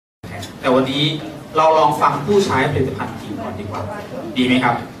แต่วันนี้เราลองฟังผู้ใช้ผลิตภัณฑ์จริงก่อนดีกว่าดีไหมค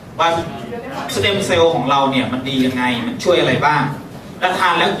รับว่าสเต็มเซลล์ของเราเนี่ยมันดียังไงมันช่วยอะไรบ้างและทา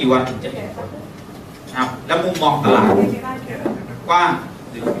นแล้วกี่วันถึงจะเห็นผลนะครับและมุมมองตลาดกว้าง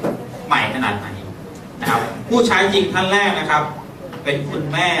หรือใหม่ขนาดไหนนะครับผู้ใช้จริงท่านแรกนะครับเป็นคุณ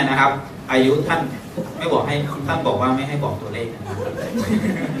แม่นะครับอายุท่านไม่บอกให้ท่านบอกว่าไม่ให้บอกตัวเลขนะครับ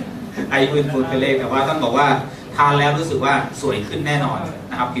อายุเป็นตัวเลขแต่ว่าท่านบอกว่าทานแล้วรู้สึกว่าสวยขึ้นแน่นอน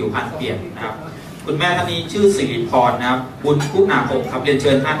นะครับผิวพรรณเปลี่ยนนะครับคุณแม่ท่านนี้ชื่อสิริพรนะครับบุญคุณาภพครับเรียนเ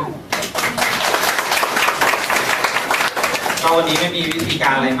ชิญท่านก็วันนี้ไม่มีวิธีกา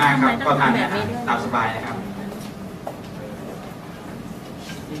รอะไรมากครับก็ทานตามสบายนะครับ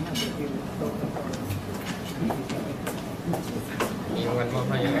มีวันมอบใ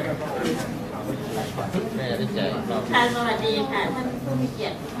ห้แม่ได้แจกค่ะสวัสดีค่ะท่านผู้มีเกีย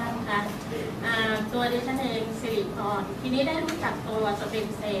รติทุกท่านค่ะตัวดิฉันเองสิริพรทีนี้ได้รู้จักตัวสเต็ม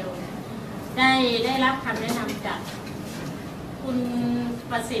เซลล์ได้รับคำแนะนำจากคุณ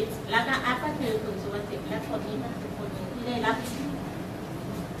ประสิทธิ์แล้วก็อัพก็คือคุณสุประสิทธิ์และคนนี้ก็คือคนที่ได้รับ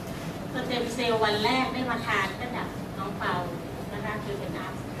สเต็มเซลล์วันแรกได้มาทานก็จากน้องเปานะคะคือเป็นอั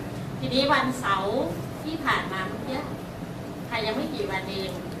พทีนี้วันเสาร์ที่ผ่านมาเมื่อกี้ค่ะยังไม่กี่วันเอ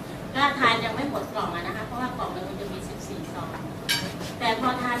งก็ทานยังไม่หมดกล่องนะคะเพราะว่ากล่องมันจะมี14 ซองแต่พอ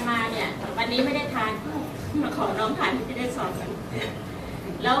ทานมาเนี่ยวันนี้ไม่ได้ทานมาขอน้องทานที่ได้ซอง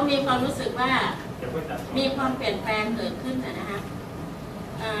แล้วมีความรู้สึกว่ามีความเปลี่ยนแปลงเกิดขึ้นนะคะ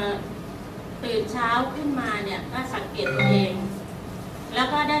ตื่นเช้าขึ้นมาเนี่ยก็สังเกตตัวเองแล้ว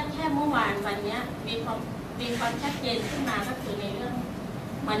ก็ได้แค่เมื่อวานวันนี้มีความชัดเจนขึ้นมาก็คือในเรื่อง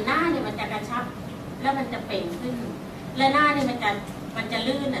เหมือนหน้าเนี่ยมันจะกระชับแล้วมันจะเปล่งขึ้นและหน้าเนี่ยมันจะ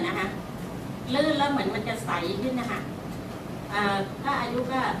ลื่นนะคะลื่นแล้วเหมือนมันจะใสขึ้นนะคะถ้าอายุ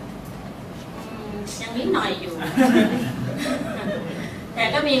ก็ยังนิดหน่อยอยู่ แต่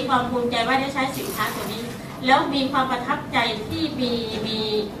ก็มีความภูมิใจว่าได้ใช้สินค้าตัวนี้แล้วมีความประทับใจที่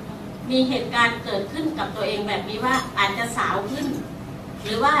มีเหตุการณ์เกิดขึ้นกับตัวเองแบบนี้ว่าอาจจะสาวขึ้นห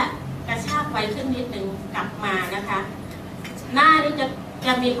รือว่ากระชากไวขึ้นนิดนึงกลับมานะคะหน้านี่จ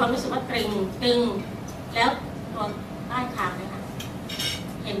ะมีความรู้สึกว่าตึงแล้วตัวใต้คางนะคะ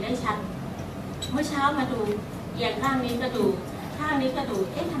เห็นได้ชัดเมื่อเช้ามาดูเอียงข้างนี้ก็ดูข้างนี้ก็ดู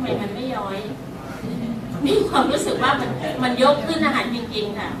เอ๊ะทำไมมันไม่ย้อยมีความรู้สึกว่ามันยกขึ้นอาหารจริง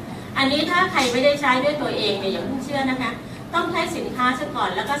ๆค่ะอันนี้ถ้าใครไม่ได้ใช้ด้วยตัวเองเนี่ยอย่าเพิ่งเชื่อนะคะต้องใช้สินค้าซะก่อน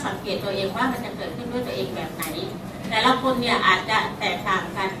แล้วก็สังเกตตัวเองว่ามันจะเกิดขึ้นด้วยตัวเองแบบไหนแต่ละคนเนี่ยอาจจะแตกต่าง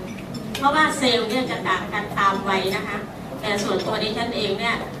กันเพราะว่าเซลล์เนี่ยจะต่างกันตามวัยนะคะแต่ส่วนตัวดิฉันเองเนี่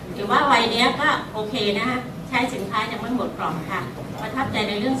ยถือว่าวัยนี้ก็โอเคนะคะใช้สินค้ายังไม่หมดกล่องค่ะประทับใจ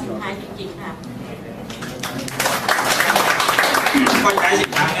ในเรื่องสินค้าจริงๆค่ะก็ใช้สิน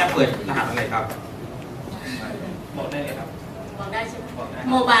ค้าเนี่ยเปิดรหัสอะไรครับบอกได้เลยครับบอกได้ใช่ไหม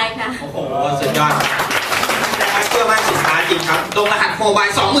โมบายค่ะโอ้โหสุดยอดแต่เชื่อมั่นสินค้าจริงครับลงรหัสโมบาย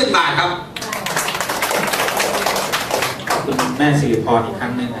 20,000 บาทครับขอบคุณแม่สิริพรอีกครั้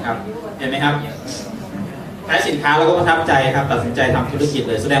งหนึ่งนะครับเห็นไหมครับใช้สินค้าแล้วก็ประทับใจครับตัดสินใจทำธุรกิจ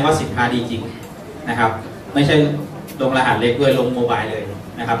เลยแสดงว่าสินค้าดีจริงนะครับไม่ใช่ลงรหัสเล็กด้วยลงโมบายเลย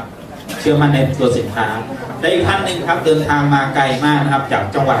นะครับเชื่อมั่นในตัวสินค้าและอีกท่านหนึ่งครับเดินทางมาไกลมากนะครับจาก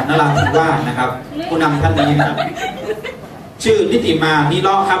จังหวัดนราธิวาสนะครับผู้นำท่านนี้นะครับชื่อนิติมานิเล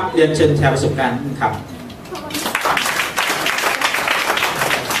าะครับเรียนเชิญแชร์ประสบการณ์ครับ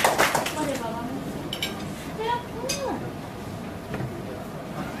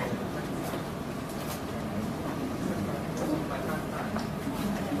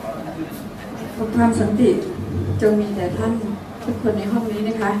ความสันติจงมีแต่ท่านทุกคนในห้องนี้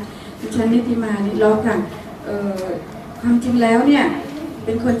นะคะดิฉันนิติมานิเลาะค่ะความจริงแล้วเนี่ยเ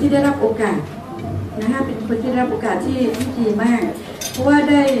ป็นคนที่ได้รับโอกาสนะคะเป็นคนที่ได้รับโอกาสที่ดีมากเพราะว่า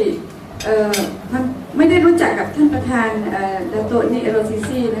ได้ไม่ได้รู้จักกับท่านประธานดาโตะนิโรซิ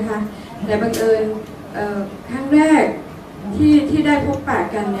ซี่นะคะแต่บังเอิญครั้งแรกที่ได้พบปะ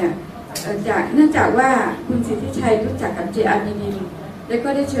กันเนี่ยเนื่องจากว่าคุณสิทธิชัยรู้จักกับเจอาร์นินแล้วก็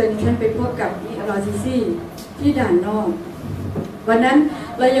ได้เชิญฉันไปพบกับนิโรซิซี่ที่ด่านนอกวันนั้น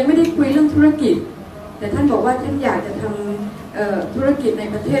เรายังไม่ได้คุยเรื่องธุรกิจแต่ท่านบอกว่าท่านอยากจะทำธุรกิจใน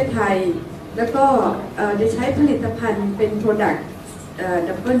ประเทศไทยแล้วก็ได้ใช้ผลิตภัณฑ์เป็นโปรดักต์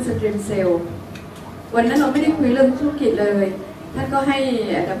ดับเบิลสเต็มเซลล์วันนั้นเราไม่ได้คุยเรื่องธุรกิจเลยท่านก็ให้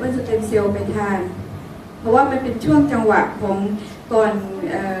ดับเบิลสเต็มเซลล์ไปทานเพราะว่ามันเป็นช่วงจังหวะของก่อน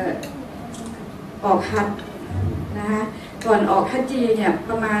ออกฮัทนะคะก่อนออกฮัทจีเนี่ย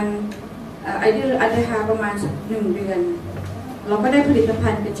ประมาณอายุประมาณ1 เดือนเราก็ได้ผลิตภั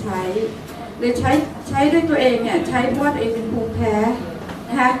ณฑ์ไปใช้เลยใช้ด้วยตัวเองเนี่ยใช้เพราะว่าตัวเองเป็นภูมิแพ้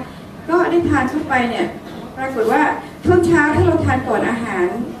นะคะก็ได้ทานเข้าไปเนี่ยปรากฏว่า ช่วงเช้าถ้าเราทานก่อนอาหาร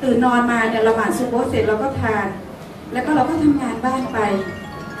ตื่นนอนมาเนี่ยละหมาดซุบโฮเสร็จเราก็ทานแล้วก็เราก็ทำงานบ้านไป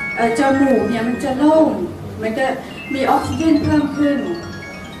จมูกเนี่ยมันจะโล่งมันจะมีออกซิเจนเพิ่มขึ้น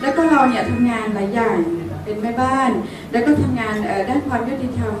แล้วก็เราเนี่ยทำงานหลายอย่างเป็นแม่บ้านแล้วก็ทำงานด้านความยุติ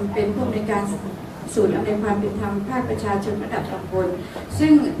ธรรมเป็นผู้อำนวยการศูนย์อำนวยความเป็นธรรมภาคประชาชนระดับตำบลซึ่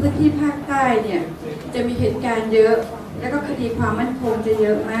งพื้นที่ภาคใต้เนี่ยจะมีเหตุการณ์เยอะแล้วก็คดีความมั่นคงจะเย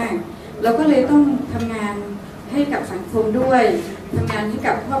อะมากเราก็เลยต้องทำงานให้กับสังคมด้วยทำงานให้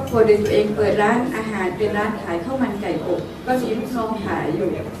กับครอบครัวโดยตัวเองเปิดร้านอาหารเป็นร้านขายข้าวมันไก่อบก็มีลูกน้องขายอยู่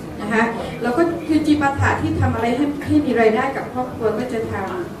นะคะแล้วก็คือจีปาถะที่ทำอะไรให้มีรายได้กับครอบครัวก็จะท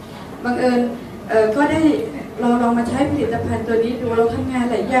ำบังเอิญก็ได้ลองมาใช้ผลิตภัณฑ์ตัวนี้ดูเราทำงาน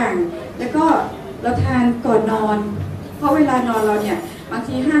หลายอย่างแล้วก็เราทานก่อนนอนเพราะเวลานอนเราเนี่ยบาง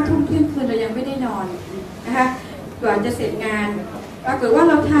ที5 ทุ่มเที่ยงคืนเรายังไม่ได้นอนนะคะกว่าจะเสร็จงานปรากฏว่า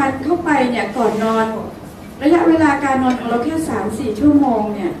เราทานเข้าไปเนี่ยก่อนนอนระยะเวลาการนอนของเราแค่ 3-4 ชั่วโมง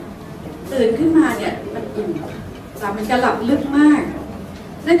เนี่ยตื่นขึ้นมาเนี่ยมันอิ่มหลับมันจะหลับลึกมาก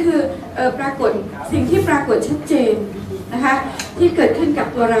นั่นคือปรากฏสิ่งที่ปรากฏชัดเจนนะคะที่เกิดขึ้นกับ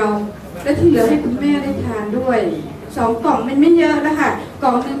ตัวเราและที่เหลือให้คุณแม่ได้ทานด้วย2 กล่องมันไม่เยอะนะคะกล่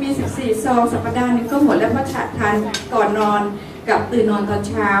องนึงมี14 ซองสัปดาห์นึงก็หมดแล้วเพราะทานก่อนนอนกับตื่นนอนตอน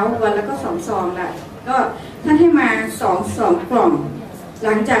เช้าวันแล้วก็2 ซองละก็ท่านให้มา2 กล่องห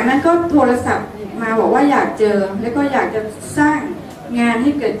ลังจากนั้นก็โทรศัพท์มาบอกว่าอยากเจอแล้วก็อยากจะสร้างงานใ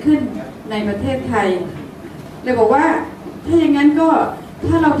ห้เกิดขึ้นในประเทศไทยเลยบอกว่าถ้าอย่างนั้นก็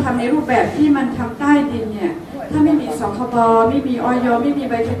ถ้าเราทำในรูปแบบที่มันทำใต้ดินเนี่ยถ้าไม่มีสคบไม่มีอย.ไม่มี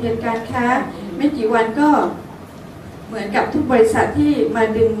ใบทะเบียนการค้าไม่กี่วันก็เหมือนกับทุกบริษัทที่มา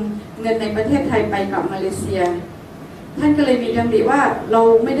ดึงเงินในประเทศไทยไปกับมาเลเซียท่านก็เลยมีดำริว่าเรา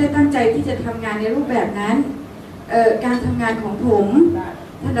ไม่ได้ตั้งใจที่จะทำงานในรูปแบบนั้นการทำงานของผม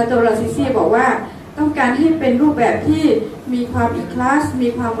ท่านดร.ซิซี่บอกว่าต้องการให้เป็นรูปแบบที่มีความอิคลาสมี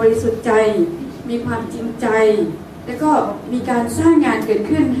ความบริสุทธิ์ใจมีความจริงใจแล้วก็มีการสร้างงานเกิด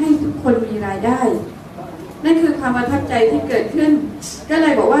ขึ้นให้ทุกคนมีรายได้นั่นคือความประทับใจที่เกิดขึ้นก็เล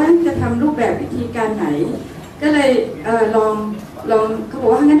ยบอกว่าจะทำรูปแบบวิธีการไหนก็เลยลองเขาบอ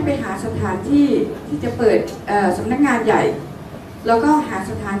กว่างั้นไปหาสถานที่ที่จะเปิดสำนักงานใหญ่แล้วก็หา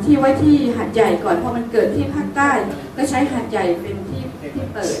สถานที่ไว้ที่หาดใหญ่ก่อนพอมันเกิดที่ภาคใต้ก็ใช้หาดใหญ่เป็นที่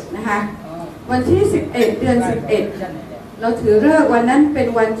เปิดนะคะวันที่11 เดือน 11เราถือฤกษ์วันนั้นเป็น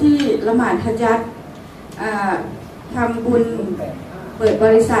วันที่ละหมาดฮัจญัตทำบุญเปิดบ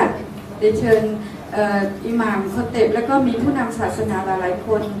ริษัทได้เชิญอิหม่ามคอเต็บแล้วก็มีผู้นำศาสนาหลายๆค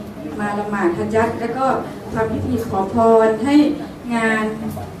นมาละหมาดฮัจญัตแล้วก็ทำพิธีขอพรให้งาน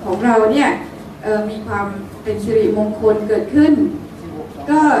ของเราเนี่ยมีความเป็นสิริมงคลเกิดขึ้น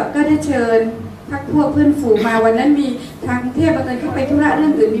ก็ได้เชิญพักพวกเพื่อนฝูงมาวันนั้นมีทางเทพบังเอิญเข้าไปธุระเรื่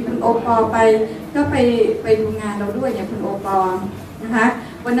องอื่นมีคุณโอปอไปก็ไปดูงานเราด้วยเนี่ยคุณโอปอนะคะ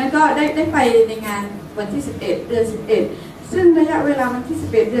วันนั้นก็ได้ไปในงานวันที่11 เดือน 11ซึ่งระยะเวลาวันที่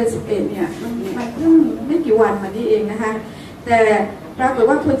11 เดือน 11เนี่ยมันเพิ่งไม่กี่วันมานี้เองนะคะแต่ปรากฏ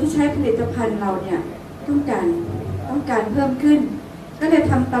ว่าคนที่ใช้ผลิตภัณฑ์เราเนี่ยต้องการเพิ่มขึ้นก็เลย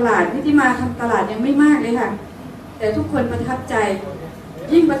ทำตลาดวิธีมาทำตลาดยังไม่มากเลยค่ะแต่ทุกคนประทับใจ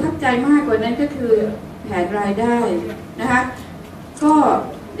ยิ่งประทับใจมากกว่านั้นก็คือแผนรายได้นะคะก็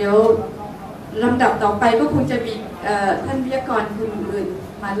เดี๋ยวลำดับต่อไปก็คงจะมีท่านวิทยากรคนอื่น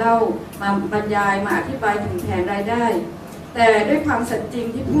มาเล่ามาบรรยายมาอธิบายถึงแผนรายได้แต่ด้วยความสัตย์จริง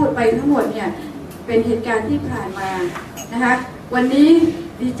ที่พูดไปทั้งหมดเนี่ยเป็นเหตุการณ์ที่ผ่านมานะคะวันนี้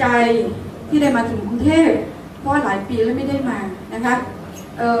ดีใจที่ได้มาถึงกรุงเทพเพราะหลายปีแล้วไม่ได้มานะคะ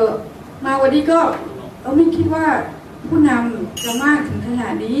มาวันนี้ก็ไม่คิดว่าผู้นำจะมากถึงขนา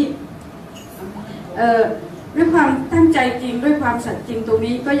ดนี้ด้วยความตั้งใจจริงด้วยความสัตย์จริงตรง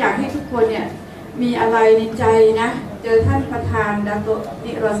นี้ก็อยากให้ทุกคนเนี่ยมีอะไรในใจนะเจอท่านประธานดาโต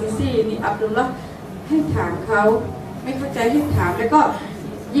นิรอซิซี่นิอับดุลละให้ถามเขาไม่เข้าใจให้ถามแล้วก็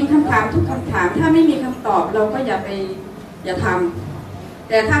ยิงคำถามทุกคำถามถ้าไม่มีคำตอบเราก็อย่าทำ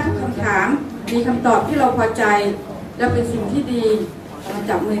แต่ถ้าทุกคำถามมีคำตอบที่เราพอใจและเป็นสิ่งที่ดีมา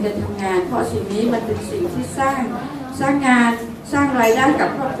จับมือกันทำงานเพราะสิ่งนี้มันเป็นสิ่งที่สร้างงานสร้างรายได้กับ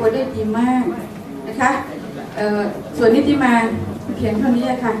ครอบครัวได้ดีมากนะคะส่วนนิติมาเพียงเท่านี้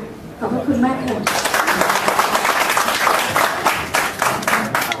ค่ะขอบพระคุณมากค่ะ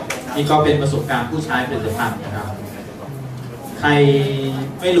นี่ก็เป็นประสบการณ์ผู้ใช้ผลิตภัณฑ์นะครับใคร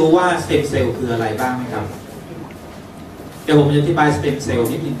ไม่รู้ว่าสเต็มเซลล์คืออะไรบ้างไหมครับเดี๋ยวผมจะอธิบายสเต็มเซลล์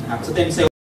นิดนึงครับสเต็มเซลล์